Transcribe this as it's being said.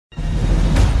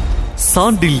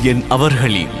சாண்டில்யன்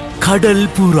அவர்களின் கடல்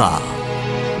புறா.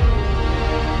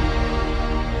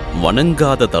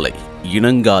 வணங்காத தலை,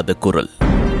 இணங்காத குரல்.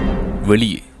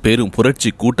 வெளியே பெரும்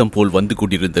புரட்சி கூட்டம் போல் வந்து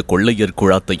கொண்டிருந்த கொள்ளையர்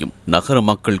குழாத்தையும் நகர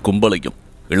மக்கள் கும்பலையும்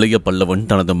இளைய பல்லவன்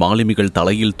தனது மாலுமிகள்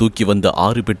தலையில் தூக்கி வந்த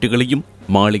 6 பெட்டிகளையும்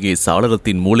மாளிகை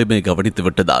சாளரத்தின் மூலமே கவனித்து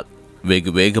விட்டதால்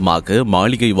வெகு வேகமாக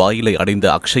மாளிகை வாயிலை அடைந்த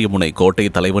அக்ஷயமுனை கோட்டை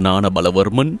தலைவனான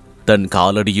பலவர்மன் தன்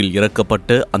காலடியில்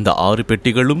இறக்கப்பட்ட அந்த 6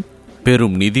 பெட்டிகளும்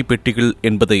பெரும் நிதி பெட்டிகள்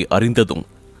என்பதை அறிந்ததும்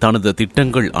தனது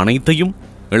திட்டங்கள் அனைத்தையும்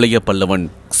இளைய பல்லவன்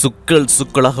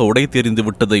சுக்களாக உடைத்தெறிந்து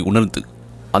விட்டதை உணர்ந்து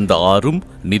அந்த 6ம்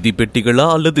நிதி பெட்டிகளா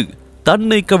அல்லது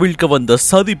தன்னை கவிழ்க்க வந்த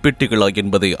சதி பெட்டிகளா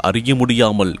என்பதை அறிய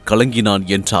முடியாமல் கலங்கினான்.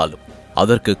 என்றாலும்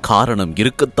அதற்கு காரணம்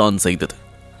இருக்கத்தான் செய்தது.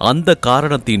 அந்த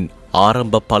காரணத்தின்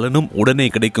ஆரம்ப பலனும் உடனே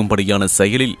கிடைக்கும்படியான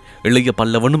செயலில் இளைய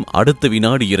பல்லவனும் அடுத்த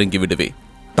வினாடி இறங்கிவிடுவே.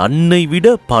 தன்னை விட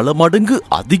பல மடங்கு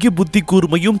அதிக புத்தி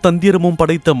கூர்மையும் தந்திரமும்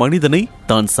படைத்த மனிதனை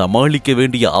தான் சமாளிக்க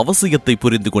வேண்டிய அவசியத்தை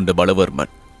புரிந்து கொண்ட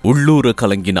பலவர்மன் உள்ளூர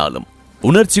கலங்கினாலும்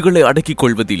உணர்ச்சிகளை அடக்கிக்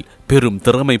கொள்வதில் பெரும்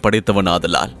திறமை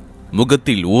படைத்தவனாதலால்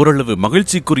முகத்தில் ஓரளவு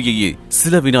மகிழ்ச்சிக்குரியையே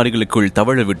சில வினாடிகளுக்குள்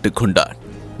தவழ விட்டுக் கொண்டான்.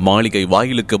 மாளிகை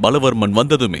வாயிலுக்கு பலவர்மன்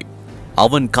வந்ததுமே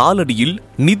அவன் காலடியில்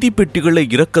நிதி பெட்டிகளை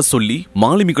இறக்க சொல்லி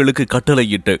மாலுமிகளுக்கு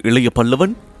கட்டளையிட்ட இளைய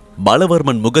பல்லவன்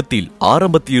பலவர்மன் முகத்தில்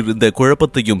ஆரம்பத்தில் இருந்த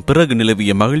குழப்பத்தையும் பிறகு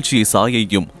நிலவிய மகிழ்ச்சியை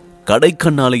சாயையும்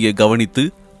கடைக்கண்ணாலேயே கவனித்து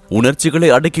உணர்ச்சிகளை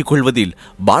அடக்கிக் கொள்வதில்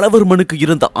பலவர்மனுக்கு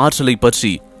இருந்த ஆற்றலை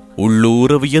பற்றி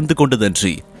உள்ளூர வியந்து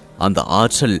கொண்டதன்றி அந்த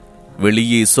ஆற்றல்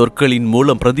வெளியே சொற்களின்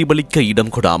மூலம் பிரதிபலிக்க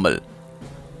இடம் கொடாமல்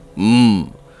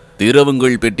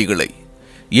திரவுங்கள் பெட்டிகளை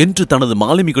என்று தனது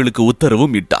மாலுமிகளுக்கு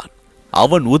உத்தரவும் இட்டான்.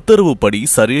 அவன் உத்தரவுப்படி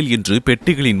சரியல் என்று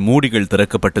பெட்டிகளின் மூடிகள்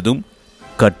திறக்கப்பட்டதும்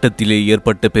கட்டத்திலே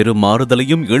ஏற்பட்ட பெரும்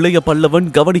மாறுதலையும் இளைய பல்லவன்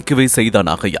கவனிக்கவே செய்தான்.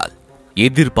 ஆகையால்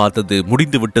எதிர்பார்த்தது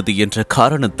முடிந்துவிட்டது என்ற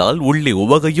காரணத்தால் உள்ளே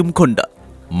உவகையும் கொண்டார்.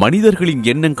 மனிதர்களின்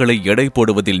எண்ணங்களை எடை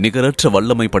போடுவதில் நிகரற்ற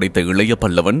வல்லமை படைத்த இளைய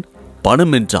பல்லவன்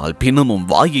பணம் என்றால் பிணமும்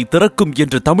வாயை திறக்கும்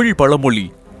என்ற தமிழ் பழமொழி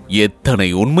எத்தனை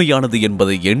உண்மையானது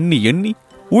என்பதை எண்ணி எண்ணி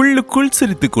உள்ளுக்குள்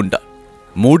சிரித்துக் கொண்டார்.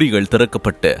 மூடிகள்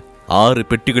திறக்கப்பட்ட 6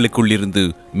 பெட்டிகளுக்குள் இருந்து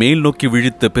மேல் நோக்கி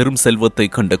விழித்த பெரும் செல்வத்தை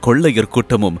கண்ட கொள்ளையர்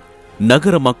கூட்டமும்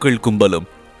நகர மக்கள் கும்பலும்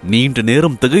நீண்ட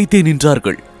நேரம் திகைத்தே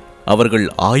நின்றார்கள். அவர்கள்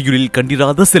ஆயுளில்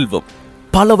கண்டிராத செல்வம்,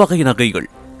 பல வகை நகைகள்,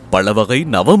 பல வகை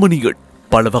நவமணிகள்,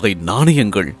 பல வகை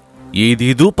நாணயங்கள்,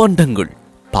 ஏதேதோ பண்டங்கள்,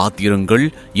 பாத்திரங்கள்,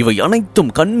 இவை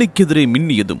அனைத்தும் கண்ணுக்கெதிரே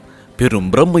மின்னியதும்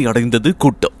பெரும் பிரம்மை அடைந்தது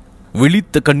கூட்டம்.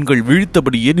 விழித்த கண்கள்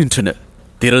விழித்தபடியே நின்றன.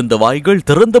 திறந்த வாய்கள்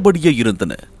திறந்தபடியே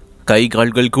இருந்தன. கை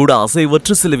கால்கள் கூட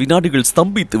அசைவற்று சில வினாடிகள்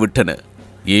ஸ்தம்பித்து விட்டன.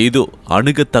 ஏதோ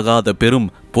அணுகத்தகாத பெரும்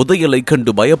புதையலை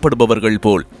கண்டு பயப்படுபவர்கள்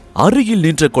போல் அருகில்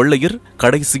நின்ற கொள்ளையர்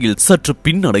கடைசியில் சற்று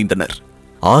பின்னடைந்தனர்.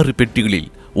 6 பெட்டிகளில்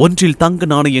ஒன்றில் தங்க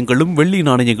நாணயங்களும் வெள்ளி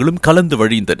நாணயங்களும் கலந்து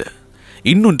வழிந்தன.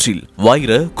 இன்னொன்றில்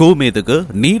வைர, கோமேதக,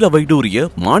 நீல வைடூரிய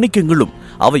மாணிக்கங்களும்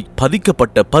அவை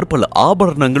பதிக்கப்பட்ட பற்பல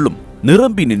ஆபரணங்களும்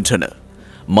நிரம்பி நின்றன.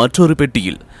 மற்றொரு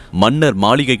பெட்டியில் மன்னர்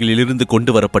மாளிகைகளிலிருந்து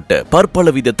கொண்டு வரப்பட்ட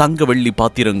பற்பலவித தங்க வெள்ளி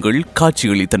பாத்திரங்கள்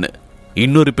காட்சியளித்தன.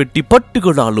 இன்னொரு பெட்டி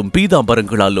பட்டுகளாலும்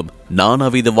பீதாம்பரங்களாலும்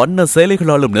நானாவித வண்ண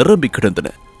சேலைகளாலும் நிரம்பி கிடந்தன.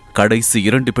 கடைசி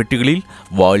 2 பெட்டிகளில்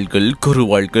வாள்கள்,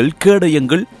 குறுவாள்கள்,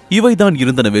 கேடயங்கள் இவைதான்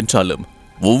இருந்தனவென்றாலும்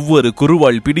ஒவ்வொரு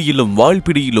குறுவாள் பிடியிலும் வாள்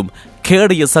பிடியிலும்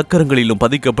கேடய சக்கரங்களிலும்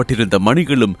பதிக்கப்பட்டிருந்த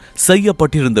மணிகளும்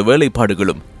செய்யப்பட்டிருந்த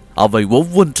வேலைப்பாடுகளும் அவை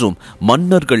ஒவ்வொன்றும்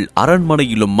மன்னர்கள்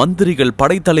அரண்மனையிலும் மந்திரிகள்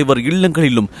படைத்தலைவர்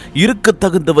இல்லங்களிலும் இருக்க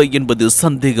தகுந்தவை என்பது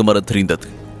சந்தேகமற தெரிந்தது.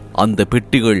 அந்த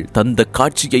பெட்டிகள் தந்த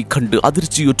காட்சியை கண்டு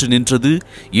அதிர்ச்சியுற்று நின்றது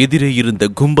எதிரே இருந்த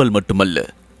கும்பல் மட்டுமல்ல,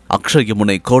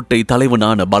 அக்ஷயமுனை கோட்டை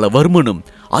தலைவனான பலவர்மனும்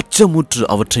அச்சமுற்று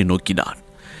அவற்றை நோக்கினான்.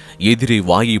 எதிரே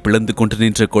வாயை பிளந்து கொண்டு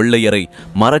நின்ற கொள்ளையரை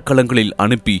மரக்கலங்களில்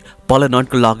அனுப்பி பல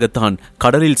நாட்களாகத்தான்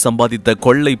கடலில் சம்பாதித்த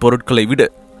கொள்ளை பொருட்களை விட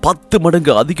 10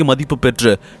 மடங்கு அதிக மதிப்பு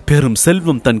பெற்ற பெரும்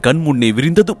செல்வம் தன் கண் முன்னே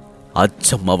விரிந்ததும்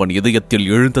அச்சம் அவன் இதயத்தில்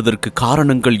எழுந்ததற்கு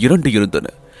காரணங்கள் 2 இருந்தன.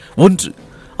 ஒன்று,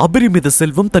 அபரிமித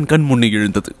செல்வம் தன் கண் முன்னே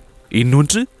எழுந்தது.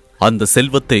 இன்னொன்று, அந்த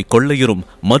செல்வத்தை கொள்ளையரும்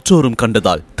மற்றோரும்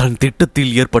கண்டதால் தன்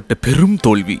திட்டத்தில் ஏற்பட்ட பெரும்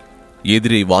தோல்வி.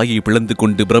 எதிரே வாயை பிளந்து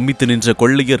கொண்டு பிரமித்து நின்ற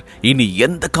கொள்ளையர் இனி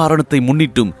எந்த காரணத்தை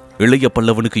முன்னிட்டும் இளைய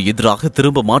பல்லவனுக்கு எதிராக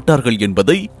திரும்ப மாட்டார்கள்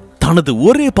என்பதை தனது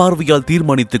ஒரே பார்வையால்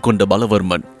தீர்மானித்துக் கொண்ட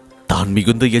பலவர்மன் தான்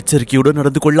மிகுந்த எச்சரிக்கையுடன்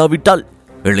நடந்து கொள்ளாவிட்டால்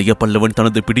இளைய பல்லவன்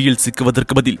தனது பிடியில்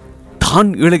சிக்குவதற்கு பதில் தான்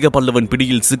இளைய பல்லவன்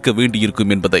பிடியில் சிக்க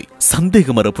வேண்டியிருக்கும் என்பதை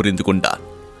சந்தேகமற புரிந்து கொண்டார்.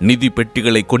 நிதி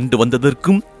பெட்டிகளை கொண்டு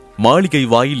வந்ததற்கும் மாளிகை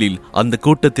வாயிலில் அந்த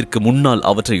கூட்டத்திற்கு முன்னால்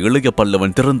அவற்றை இளைய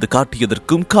பல்லவன் திறந்து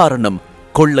காட்டியதற்கும் காரணம்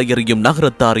கொள்ளையரையும்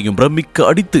நகரத்தாரையும் பிரமிக்க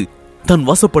அடித்து தன்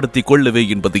வசப்படுத்திக் கொள்ளவே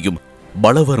என்பதையும்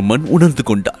பலவர்மன் உணர்ந்து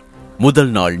கொண்டார்.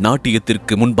 முதல் நாள்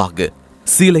நாட்டியத்திற்கு முன்பாக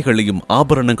சீலைகளையும்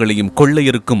ஆபரணங்களையும்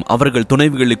கொள்ளையருக்கும் அவர்கள்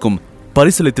துணைவிகளுக்கும்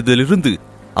பரிசீலித்ததிலிருந்து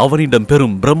அவனிடம்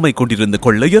பெரும் பிரம்மை கொண்டிருந்த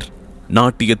கொள்ளையர்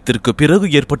நாட்டியத்திற்கு பிறகு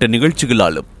ஏற்பட்ட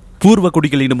நிகழ்ச்சிகளாலும்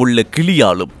பூர்வகுடிகளிடம் உள்ள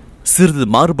கிளியாலும் சிறிது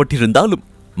மாறுபட்டிருந்தாலும்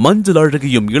மஞ்சள்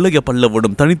அழகியும் இளைய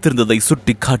பல்லவனும் தனித்திருந்ததை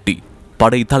சுட்டிக்காட்டி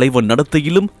படை தலைவன்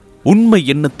நடத்தையிலும் உண்மை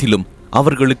எண்ணத்திலும்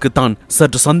அவர்களுக்கு தான்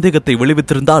சற்று சந்தேகத்தை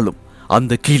விளைவித்திருந்தாலும்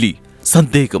அந்த கிளி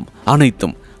சந்தேகம்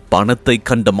அனைத்தும் பணத்தை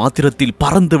கண்ட மாத்திரத்தில்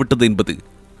பறந்துவிட்டது என்பது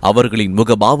அவர்களின்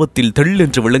முகபாவத்தில்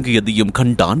தெள்ளென்று விளங்கியதையும்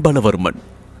கண்டான் பலவர்மன்.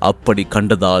 அப்படி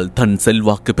கண்டதால் தன்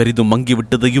செல்வாக்கு பெரிதும்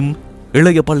மங்கிவிட்டதையும்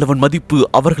இளைய பல்லவன் மதிப்பு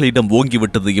அவர்களிடம்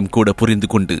ஓங்கிவிட்டதையும் கூட புரிந்து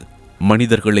கொண்டு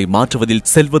மனிதர்களை மாற்றுவதில்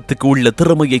செல்வத்துக்கு உள்ள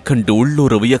திறமையைக் கண்டு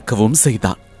உள்ளூர வியக்கவும்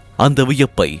செய்தான். அந்த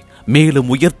வியப்பை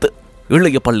மேலும் உயர்த்த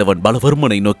இளைய பல்லவன்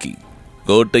பலவர்மனை நோக்கி,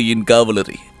 கோட்டையின்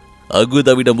காவலரே,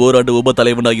 அகுதாவிடம் ஓராண்டு உப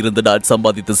தலைவனாயிருந்த நான்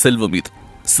சம்பாதித்த செல்வம் இது.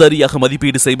 சரியாக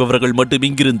மதிப்பீடு செய்பவர்கள் மட்டும்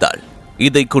இங்கிருந்தால்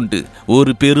இதை கொண்டு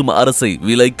ஒரு பெரும் அரசை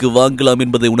விலைக்கு வாங்கலாம்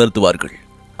என்பதை உணர்த்துவார்கள்.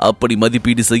 அப்படி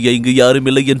மதிப்பீடு செய்ய இங்கு யாரும்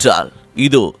இல்லை என்றால்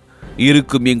இதோ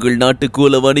இருக்கும் எங்கள் நாட்டு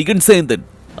கூல வணிகன் சேந்தன்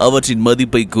அவற்றின்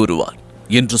மதிப்பை கூறுவான்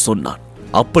என்று சொன்னான்.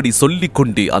 அப்படி சொல்லிக்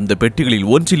கொண்டே அந்த பெட்டிகளில்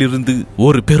ஒன்றிலிருந்து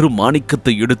ஒரு பெரும்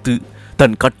மாணிக்கத்தை எடுத்து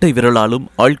தன் கட்டை விரலாலும்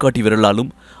ஆள்காட்டி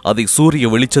விரலாலும் அதை சூரிய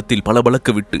வெளிச்சத்தில்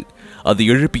பளபளக்க விட்டு அது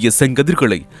எழுப்பிய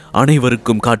செங்கதிர்களை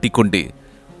அனைவருக்கும் காட்டிக்கொண்டே,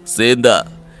 சேந்தா,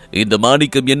 இந்த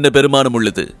மாணிக்கம் என்ன பெருமானம்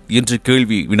உள்ளது என்று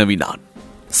கேள்வி வினவினான்.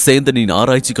 சேந்தனின்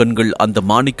ஆராய்ச்சி கண்கள் அந்த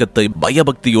மாணிக்கத்தை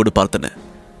பயபக்தியோடு பார்த்தன.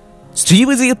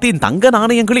 ஸ்ரீவிஜயத்தின் தங்க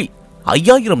நாணயங்களில்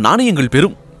 5000 நாணயங்கள்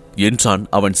பெறும் என்றான்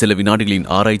அவன் சில வினாடிகளின்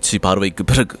ஆராய்ச்சி பார்வைக்கு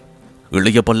பிறகு.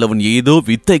 இளைய பல்லவன் ஏதோ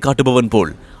வித்தை காட்டுபவன்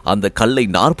போல் அந்த கல்லை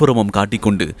நாற்புறமும்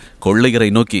காட்டிக்கொண்டு கொள்ளையரை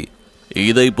நோக்கி,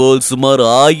 இதை போல் சுமார்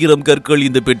 1000 கற்கள்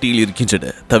இந்த பெட்டியில் இருக்கின்றன,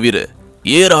 தவிர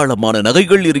ஏராளமான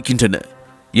நகைகள் இருக்கின்றன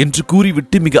என்று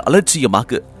கூறிவிட்டு மிக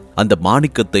அலட்சியமாக அந்த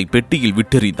மாணிக்கத்தை பெட்டியில்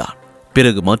விட்டெறிந்தான்.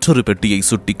 பிறகு மற்றொரு பெட்டியை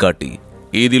சுட்டிக்காட்டி,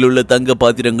 இதிலுள்ள தங்க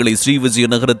பாத்திரங்களை ஸ்ரீவிஜய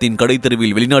நகரத்தின்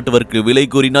கடைத்தெருவில் வெளிநாட்டவருக்கு விலை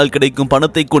கூறினால் கிடைக்கும்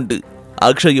பணத்தை கொண்டு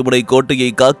அக்ஷயமுனை கோட்டையை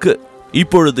காக்க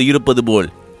இப்பொழுது இருப்பது போல்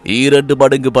 2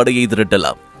 மடங்கு படையை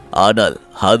திரட்டலாம். ஆனால்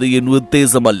அது என்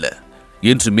உத்தேசம் அல்ல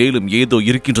என்று மேலும் ஏதோ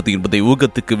இருக்கின்றது என்பதை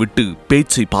ஊகத்துக்கு விட்டு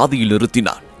பேச்சை பாதியில்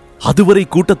நிறுத்தினான். அதுவரை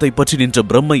கூட்டத்தை பற்றி நின்ற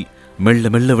பிரம்மை மெல்ல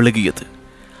மெல்ல விலகியது.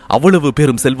 அவ்வளவு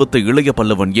பெரும் செல்வத்தை இளைய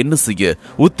பல்லவன் என்ன செய்ய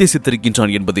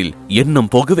உத்தேசித்திருக்கின்றான் என்பதில்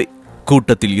எண்ணம் போகவே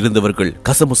கூட்டத்தில் இருந்தவர்கள்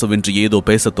கசமுசவென்று ஏதோ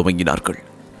பேசத் துவங்கினார்கள்.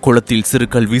 குளத்தில்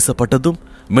சிறுகல் வீசப்பட்டதும்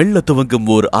மெல்ல துவங்கும்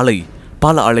ஓர் அலை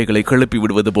பல அலைகளை கிளப்பி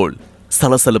விடுவது போல்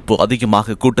சலசலப்பு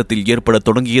அதிகமாக கூட்டத்தில் ஏற்பட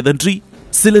தொடங்கியதன்றி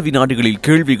சில வினாடிகளில்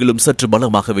கேள்விகளும் சற்று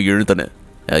பலமாகவே எழுந்தன.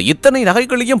 இத்தனை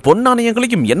நகைகளையும்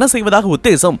பொன்னாணயங்களையும் என்ன செய்வதாக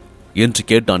உத்தேசம் என்று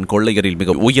கேட்டான் கொள்ளையரில்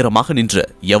மிக உயரமாக நின்ற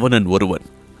யவனன் ஒருவன்.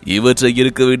 இவற்றை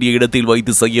இருக்க வேண்டிய இடத்தில்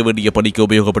வைத்து செய்ய வேண்டிய பணிக்கு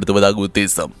உபயோகப்படுத்துவதாக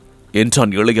உத்தேசம்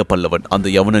என்றான் இளைய பல்லவன் அந்த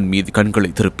யவனன் மீது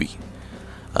கண்களை திருப்பி.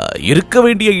 இருக்க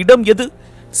வேண்டிய இடம் எது,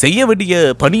 செய்ய வேண்டிய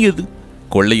பணி எது?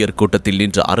 கொள்ளையர் கூட்டத்தில்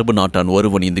நின்ற அரபு நாட்டான்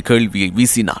ஒருவன் இந்த கேள்வியை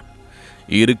வீசினான்.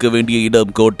 இருக்க வேண்டிய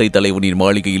இடம் கோட்டை தலைவனின்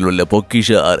மாளிகையில் உள்ள பொக்கிஷ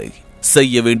அறை,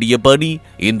 செய்ய வேண்டிய பணி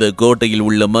இந்த கோட்டையில்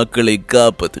உள்ள மக்களை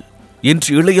காப்பது என்று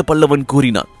இளைய பல்லவன்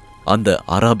கூறினான் அந்த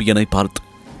அராபியனை பார்த்து.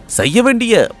 செய்ய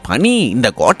வேண்டிய பணி இந்த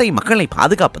கோட்டை மக்களை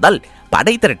பாதுகாப்பதால்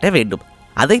படை திரட்ட வேண்டும்,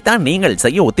 அதைத்தான் நீங்கள்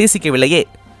செய்ய உத்தேசிக்கவில்லையே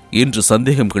என்று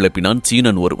சந்தேகம் கிளப்பினான்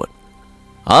சீனன் ஒருவன்.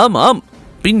 ஆமாம்,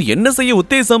 பின் என்ன செய்ய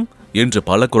உத்தேசம் என்று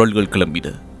பல குரல்கள் கிளம்பின.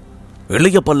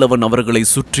 இளைய பல்லவன் அவர்களை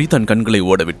சுற்றி தன் கண்களை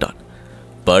ஓடவிட்டான்.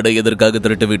 படை எதற்காக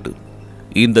திரட்ட வேண்டும்?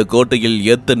 இந்த கோட்டையில்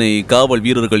எத்தனை காவல்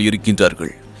வீரர்கள்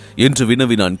இருக்கின்றார்கள் என்று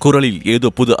வினவினான் குரலில் ஏதோ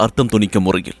புது அர்த்தம் துணிக்கும்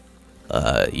முறையில்.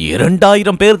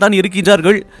 2000 பேர் தான்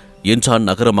இருக்கின்றார்கள் என்றான்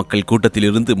நகர மக்கள்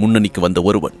கூட்டத்திலிருந்து முன்னணிக்கு வந்த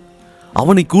ஒருவன்.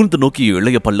 அவனை கூர்ந்து நோக்கிய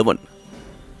இளைய பல்லவன்,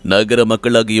 நகர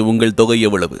மக்களாகிய உங்கள் தொகை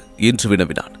எவ்வளவு என்று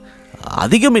வினவினான்.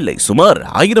 அதிகமில்லை, சுமார்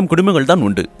 1000 குடிமகள் தான்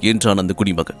உண்டு என்றான் அந்த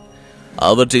குடிமகன்.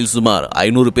 அவற்றில் சுமார்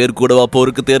 500 பேர் கூடவா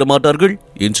போருக்கு தேர மாட்டார்கள்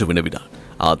என்று வினவினான்.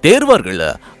 தேர்வார்கள்,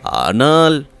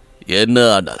 ஆனால் என்ன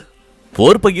ஆனால்?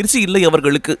 போர் பயிற்சி இல்லை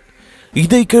அவர்களுக்கு.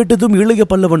 இதை கேட்டதும் இளைய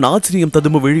பல்லவன் ஆச்சரியம்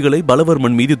ததும்பு விழிகளை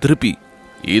பலவர்மன் மீது திருப்பி,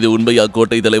 இது உண்மையா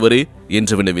கோட்டை தலைவரே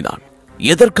என்று வினவினான்.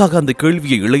 எதற்காக அந்த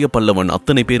கேள்வியை இளைய பல்லவன்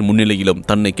அத்தனை பேர் முன்னிலையிலும்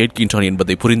தன்னை கேட்கின்றான்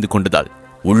என்பதை புரிந்து கொண்டதால்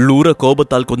உள்ளூர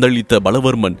கோபத்தால் கொந்தளித்த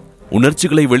பலவர்மன்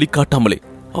உணர்ச்சிகளை வெளிக்காட்டாமலே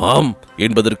ஆம்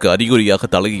என்பதற்கு அறிகுறியாக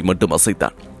தலையை மட்டும்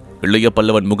அசைத்தான். இளைய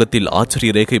பல்லவன் முகத்தில்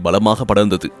ஆச்சரிய ரேகை பலமாக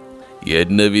படர்ந்தது.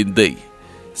 என்ன விந்தை!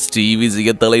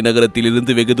 ஸ்ரீவிஜய தலைநகரத்தில்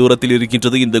இருந்து வெகு தூரத்தில்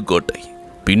இருக்கின்றது இந்த கோட்டை.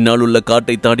 பின்னால் உள்ள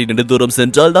காட்டை தாண்டி நெடுந்தூரம்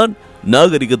சென்றால்தான்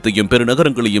நாகரிகத்தையும்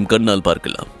பெருநகரங்களையும் கண்ணால்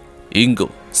பார்க்கலாம்.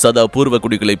 இங்கும் சதா பூர்வ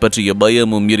குடிகளை பற்றிய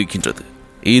பயமும் இருக்கின்றது.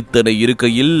 இத்தனை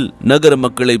இருக்கையில் நகர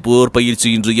மக்களை போர்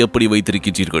பயிற்சியின்றி எப்படி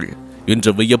வைத்திருக்கின்றீர்கள்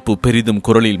என்ற வியப்பு பெரிதும்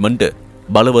குரலில் மண்ட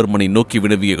பலவர்மனை நோக்கி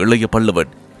வினவிய இளைய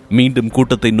பல்லவன் மீண்டும்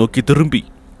கூட்டத்தை நோக்கி திரும்பி,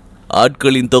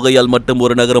 ஆட்களின் தொகையால் மட்டும்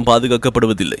ஒரு நகரம்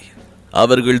பாதுகாக்கப்படுவதில்லை.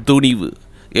 அவர்கள் துணிவு,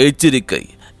 எச்சரிக்கை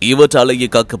இவற்றாலேயே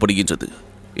காக்கப்படுகின்றது.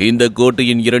 இந்த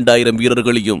கோட்டையின் 2000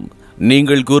 வீரர்களையும்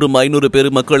நீங்கள் கூறும் 500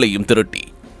 பெருமக்களையும் திரட்டி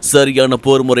சரியான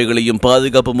போர் முறைகளையும்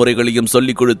பாதுகாப்பு முறைகளையும்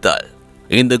சொல்லிக் கொடுத்தால்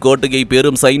இந்த கோட்டையை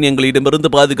பெரும் சைன்யங்களிடமிருந்து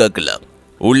பாதுகாக்கலாம்.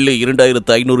 உள்ளே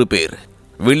 2500 பேர்,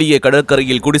 வெளியே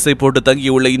கடற்கரையில் குடிசை போட்டு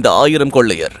தங்கியுள்ள இந்த 1000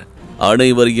 கொள்ளையர்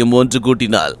அனைவரையும் ஒன்று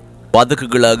கூட்டினால்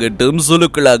பதக்குகளாகட்டும்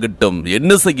சுலுக்களாகட்டும்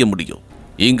என்ன செய்ய முடியும்?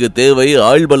 இங்கு தேவை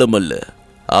ஆள்பலம் அல்ல,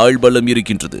 ஆள்பலம்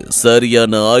இருக்கின்றது.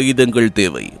 சரியான ஆயுதங்கள்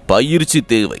தேவை, பயிற்சி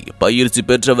தேவை, பயிற்சி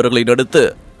பெற்றவர்களை நடத்த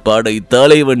படை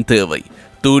தலைவன் தேவை,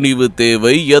 துணிவு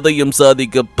தேவை, எதையும்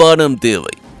சாதிக்க பணம்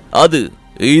தேவை. அது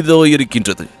இதோ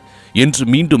இருக்கின்றது என்று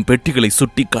மீண்டும் பெட்டிகளை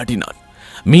சுட்டி காட்டினான்.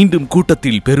 மீண்டும்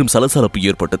கூட்டத்தில் பெரும் சலசலப்பு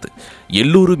ஏற்பட்டது.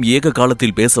 எல்லோரும் ஏக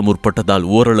காலத்தில் பேச முற்பட்டதால்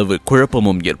ஓரளவு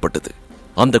குழப்பமும் ஏற்பட்டது.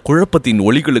 அந்த குழப்பத்தின்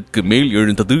ஒலிகளுக்கு மேல்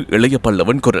எழுந்தது இளைய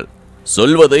பல்லவன் குரல்.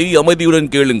 சொல்வதை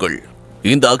அமைதியுடன் கேளுங்கள்.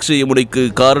 இந்த அக்ஷய முனைக்கு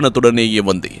காரணத்துடனேயே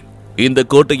வந்தேன். இந்த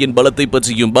கோட்டையின் பலத்தை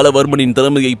பற்றியும் பலவர்மனின்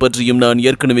திறமையை பற்றியும் நான்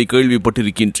ஏற்கனவே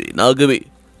கேள்விப்பட்டிருக்கின்றேன். ஆகவே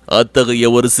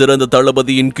அத்தகைய ஒரு சிறந்த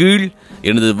தளபதியின் கீழ்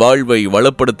எனது வாழ்வை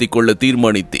வளப்படுத்திக் கொள்ள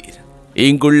தீர்மானித்தேன்.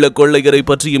 இங்குள்ள கொள்ளையரை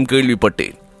பற்றியும்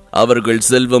கேள்விப்பட்டேன். அவர்கள்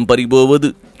செல்வம் பறிபோவது,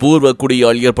 பூர்வ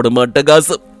குடியால் ஏற்படும்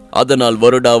அட்டகாசம், அதனால்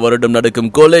வருடா வருடம்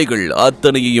நடக்கும் கொலைகள்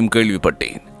அத்தனையையும்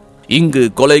கேள்விப்பட்டேன். இங்கு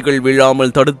கொலைகள்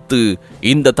விழாமல் தடுத்து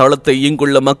இந்த தளத்தை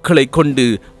இங்குள்ள மக்களை கொண்டு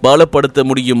பலப்படுத்த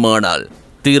முடியுமானால்,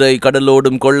 திரை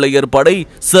கடலோடும் கொள்ளையர் படை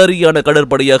சரியான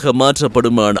கடற்படையாக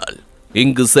மாற்றப்படுமானால்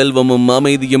இங்கு செல்வமும்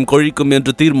அமைதியும் கொழிக்கும்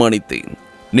என்று தீர்மானித்தேன்.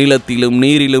 நிலத்திலும்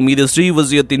நீரிலும் இது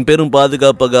ஸ்ரீவிஜயத்தின் பெரும்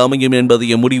பாதுகாப்பாக அமையும்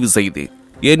என்பதை முடிவு செய்தேன்.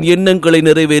 என் எண்ணங்களை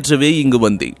நிறைவேற்றவே இங்கு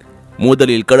வந்தேன்.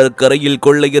 முதலில் கடற்கரையில்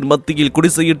கொள்ளையர் மத்தியில்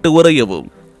குடிசையிட்டு உறையவும்,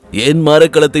 என்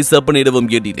மரக்கலத்தை சப்பனிடவும்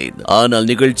எண்ணினேன். ஆனால்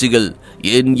நிகழ்ச்சிகள்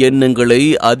என் எண்ணங்களை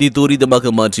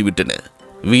அதிதூரிதமாக மாற்றிவிட்டன.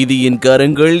 விதியின்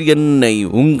கரங்கள் என்னை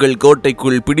உங்கள்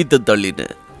கோட்டைக்குள் பிடித்து தள்ளின.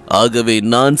 ஆகவே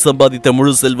நான் சம்பாதித்த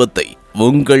முழு செல்வத்தை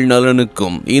உங்கள்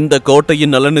நலனுக்கும் இந்த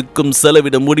கோட்டையின் நலனுக்கும்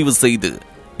செலவிட முடிவு செய்து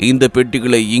இந்த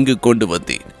பெட்டிகளை இங்கு கொண்டு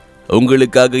வந்தேன்.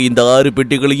 உங்களுக்காக இந்த 6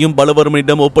 பெட்டிகளையும்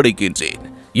பலவர்மனிடம் ஒப்படைக்கின்றேன்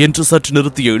என்று சற்று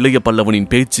நிறுத்திய இளைய பல்லவனின்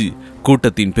பேச்சு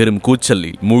கூட்டத்தின் பெரும்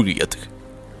கூச்சலில் மூழ்கியது.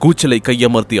 கூச்சலை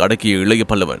கையமர்த்தி அடக்கிய இளைய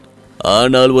பல்லவன்,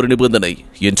 ஆனால் ஒரு நிபந்தனை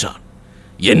என்றான்.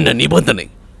 என்ன நிபந்தனை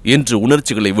என்று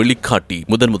உணர்ச்சிகளை வெளிக்காட்டி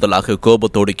முதலாக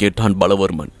கோபத்தோடு கேட்டான்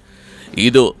பலவர்மன்.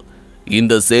 இதோ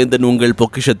இந்த சேந்தன் உங்கள்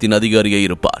பொக்கிஷத்தின் அதிகாரியை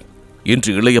இருப்பார்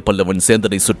என்று இளைய பல்லவன்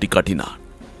சேந்தனை சுட்டி காட்டினான்.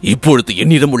 இப்பொழுது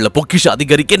என்னிடம் உள்ள பொக்கிஷ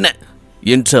அதிகாரிக்கு என்ன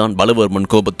என்றான் பலவர்மன்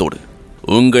கோபத்தோடு.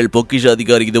 உங்கள் பொக்கிஷ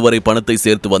அதிகாரி இதுவரை பணத்தை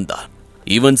சேர்த்து வந்தார்,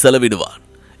 இவன் செலவிடுவான்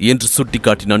என்று சுட்டி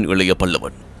காட்டினான் இளைய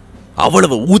பல்லவன்.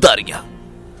 அவ்வளவு ஊதாரியா?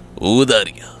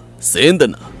 ஊதாரியா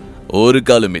சேந்தனா? ஒரு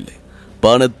காலம் இல்லை.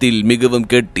 பணத்தில் மிகவும்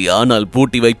கெட்டி, ஆனால்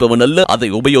பூட்டி வைப்பவன் அல்ல. அதை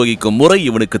உபயோகிக்கும் முறை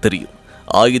இவனுக்கு தெரியும்.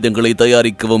 ஆயுதங்களை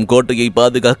தயாரிக்கவும் கோட்டையை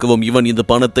பாதுகாக்கவும் இவன் இந்த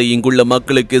பணத்தை இங்குள்ள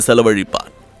மக்களுக்கு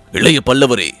செலவழிப்பான். இளைய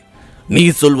பல்லவரே, நீ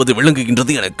சொல்வது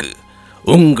விளங்குகின்றது எனக்கு.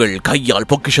 உங்கள் கையால்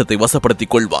பொக்கிஷத்தை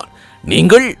வசப்படுத்திக் கொள்வான்.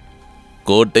 நீங்கள்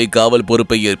கோட்டை காவல்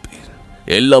பொறுப்பை ஏற்பீர்.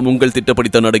 எல்லாம் உங்கள்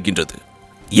திட்டப்படித்தான் நடக்கின்றது.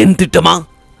 என் திட்டமா?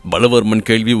 பலவர்மன்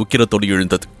கேள்வி உக்கிரத்தோடு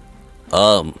எழுந்தது.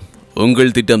 ஆம்,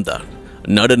 உங்கள் திட்டம்தான்.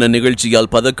 நடன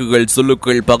நிகழ்ச்சியால் பதக்குகள்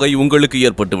சுல்லுக்கள் பகை உங்களுக்கு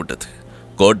ஏற்பட்டுவிட்டது.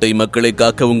 கோட்டை மக்களை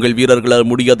காக்க உங்கள் வீரர்களால்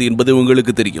முடியாது என்பது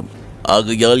உங்களுக்கு தெரியும்.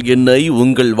 ஆகையால் என்னை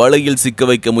உங்கள் வலையில் சிக்க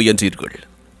வைக்க முயன்றீர்கள்.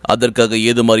 அதற்காக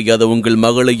ஏதும் அறியாத உங்கள்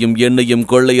மகளையும் என்னையும்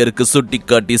கொள்ளையருக்கு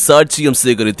சுட்டிக்காட்டி சாட்சியம்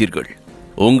சேகரித்தீர்கள்.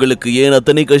 உங்களுக்கு ஏன்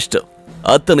அத்தனை கஷ்டம்?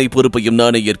 அத்தனை பொறுப்பையும்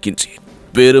நானே ஏற்கின்றேன்.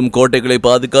 பெரும் கோட்டைகளை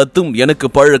பாதுகாத்தும் எனக்கு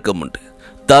பழக்கம் உண்டு,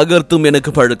 தகர்த்தும்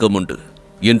எனக்கு பழக்கம் உண்டு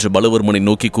என்று பலவர்மனை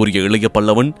நோக்கி கூறிய இளைய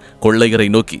பல்லவன் கொள்ளையரை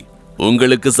நோக்கி,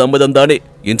 உங்களுக்கு சம்மதம் தானே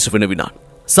என்று வினவினான்.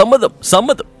 சம்மதம்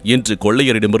சம்மதம் என்று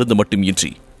கொள்ளையரிடமிருந்து மட்டும் இன்றி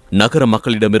நகர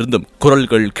மக்களிடமிருந்தும்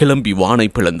குரல்கள் கிளம்பி வானை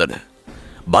பிளந்தன.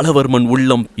 பலவர்மன்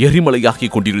உள்ளம் எரிமலையாகி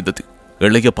கொண்டிருந்தது.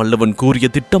 இளைய பல்லவன் கூறிய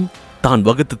திட்டம் தான்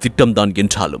வகுத்த திட்டம்தான்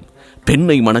என்றாலும்,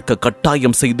 பெண்ணை மணக்க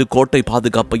கட்டாயம் செய்து கோட்டை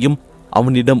பாதுகாப்பையும்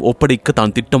அவனிடம் ஒப்படைக்க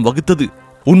தான் திட்டம் வகுத்தது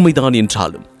உண்மைதான்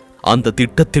என்றாலும், அந்த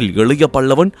திட்டத்தில் இளைய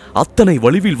பல்லவன் அத்தனை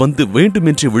வலிவில் வந்து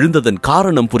வேண்டுமென்று விழுந்ததன்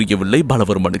காரணம் புரியவில்லை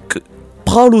பலவர்மனுக்கு.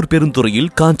 பாலூர்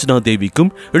பெருந்துறையில் காஞ்சனா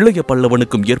தேவிக்கும் இளைய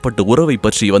பல்லவனுக்கும் ஏற்பட்ட உறவை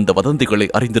பற்றி வந்த வதந்திகளை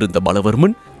அறிந்திருந்த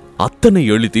பலவர்மன் அத்தனை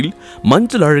எளிதில்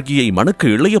மஞ்சள் அழகியை மணக்க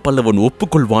இளைய பல்லவன்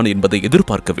ஒப்புக்கொள்வான் என்பதை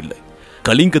எதிர்பார்க்கவில்லை.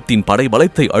 கலிங்கத்தின் படை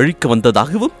பலத்தை அழிக்க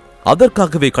வந்ததாகவும்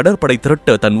அதற்காகவே கடற்படை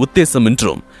திரட்ட தன் உத்தேசம்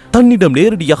என்றும் தன்னிடம்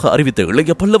நேரடியாக அறிவித்த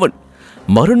இளைய பல்லவன்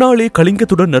மறுநாளே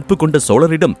கலிங்கத்துடன் நட்பு கொண்ட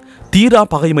சோழரிடம் தீரா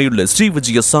பகைமையுள்ள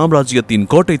ஸ்ரீவிஜய சாம்ராஜ்யத்தின்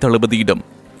கோட்டை தளபதியிடம்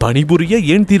பணிபுரிய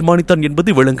ஏன் தீர்மானித்தான்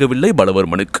என்பது விளங்கவில்லை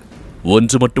பலவர்மனுக்கு.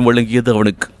 ஒன்று மட்டும் விளங்கியது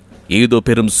அவனுக்கு. ஏதோ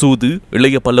பெரும் சூது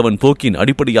இளைய பல்லவன் போக்கின்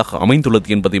அடிப்படையாக அமைந்துள்ளது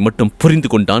என்பதை மட்டும் புரிந்து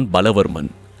கொண்டான் பலவர்மன்.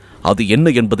 அது என்ன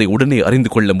என்பதை உடனே அறிந்து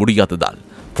கொள்ள முடியாததால்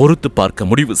பொறுத்து பார்க்க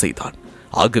முடிவு செய்தான்.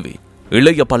 ஆகவே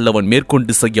இளைய பல்லவன்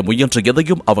மேற்கொண்டு செய்ய முயன்ற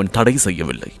எதையும் அவன் தடை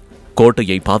செய்யவில்லை.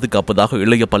 கோட்டையை பாதுகாப்பதாக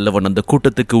இளைய பல்லவன் அந்த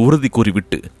கூட்டத்துக்கு உறுதி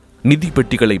கூறிவிட்டு நிதி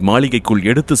பெட்டிகளை மாளிகைக்குள்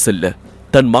எடுத்து செல்ல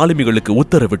தன் மாலுமிகளுக்கு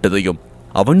உத்தரவிட்டதையும்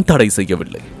அவன் தடை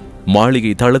செய்யவில்லை.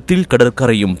 மாளிகை தளத்தில்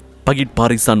கடற்கரையும்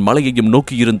பகிட்பாரிசான் மலையையும்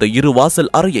நோக்கியிருந்த 2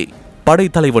 வாசல் அறையை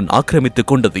படைத்தலைவன் ஆக்கிரமித்துக்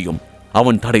கொண்டதையும்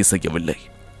அவன் தடை செய்யவில்லை.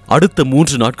 அடுத்த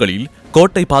 3 நாட்களில்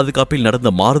கோட்டை பாதுகாப்பில் நடந்த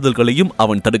மாறுதல்களையும்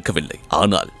அவன் தடுக்கவில்லை.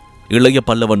 ஆனால் இளைய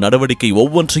பல்லவன் நடவடிக்கை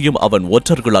ஒவ்வொன்றையும் அவன்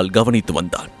ஒற்றர்களால் கவனித்து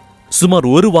வந்தான். சுமார்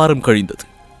 1 வாரம் கழிந்தது.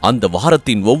 அந்த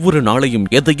வாரத்தின் ஒவ்வொரு நாளையும்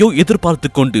எதையோ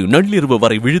எதிர்பார்த்துக் கொண்டு நள்ளிரவு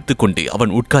வரை விழித்துக் கொண்டே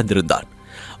அவன் உட்கார்ந்திருந்தான்.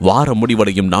 வாரம்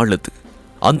முடிவடையும் நாளது.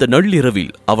 அந்த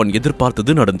நள்ளிரவில் அவன்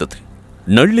எதிர்பார்த்தது நடந்தது.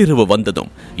 நள்ளிரவு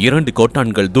வந்ததும் 2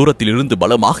 கோட்டான்கள் தூரத்தில் இருந்து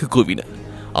பலமாக கூவின.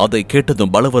 அதை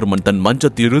கேட்டதும் பலவர்மன் தன்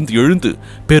மஞ்சத்திலிருந்து எழுந்து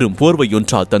பெரும்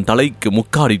போர்வையொன்றால் தன் தலைக்கு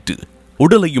முக்காடிட்டு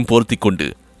உடலையும் போர்த்திக் கொண்டு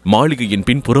மாளிகையின்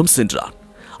பின்புறம் சென்றான்.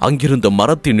 அங்கிருந்த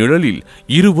மரத்தின் நிழலில்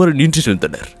 2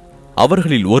 நின்றிருந்தனர்.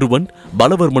 அவர்களில் ஒருவன்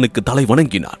பலவர்மனுக்கு தலை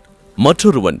வணங்கினான்.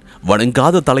 மற்றொருவன்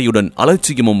வணங்காத தலையுடன்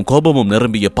அலட்சியமும் கோபமும்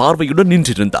நிரம்பிய பார்வையுடன்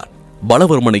நின்றிருந்தான்.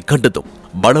 பலவர்மனை கண்டதும்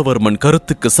பலவர்மன்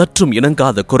கருத்துக்கு சற்றும்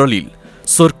இணங்காத குரலில்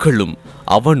சொற்களும்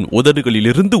அவன்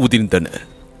உதடுகளிலிருந்து உதிர்ந்தன.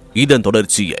 இதன்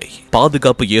தொடர்ச்சியை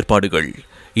பாதுகாப்பு ஏற்பாடுகள்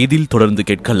இதில் தொடர்ந்து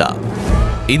கேட்கலாம்.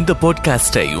 இந்த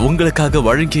பாட்காஸ்டை உங்களுக்காக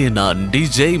வழங்கிய நான்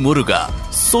டிஜே முருகா.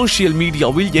 சோசியல்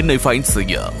மீடியாவில் என்னை ஃபைண்ட்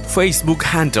செய்ய Facebook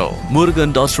ஹேண்டில்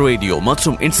murugan.radio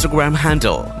மற்றும் Instagram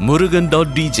ஹேண்டில்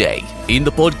murugan.dj.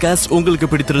 இந்த பாட்காஸ்ட் உங்களுக்கு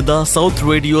பிடித்திருந்தா சவுத்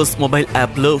ரேடியோஸ் மொபைல்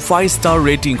ஆப்ல 5 ஸ்டார்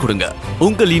ரேட்டிங் கொடுங்க.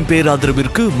 உங்களின்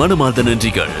பேராதரவிற்கு மனமார்ந்த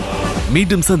நன்றிகள்.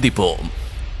 மீண்டும் சந்திப்போம்.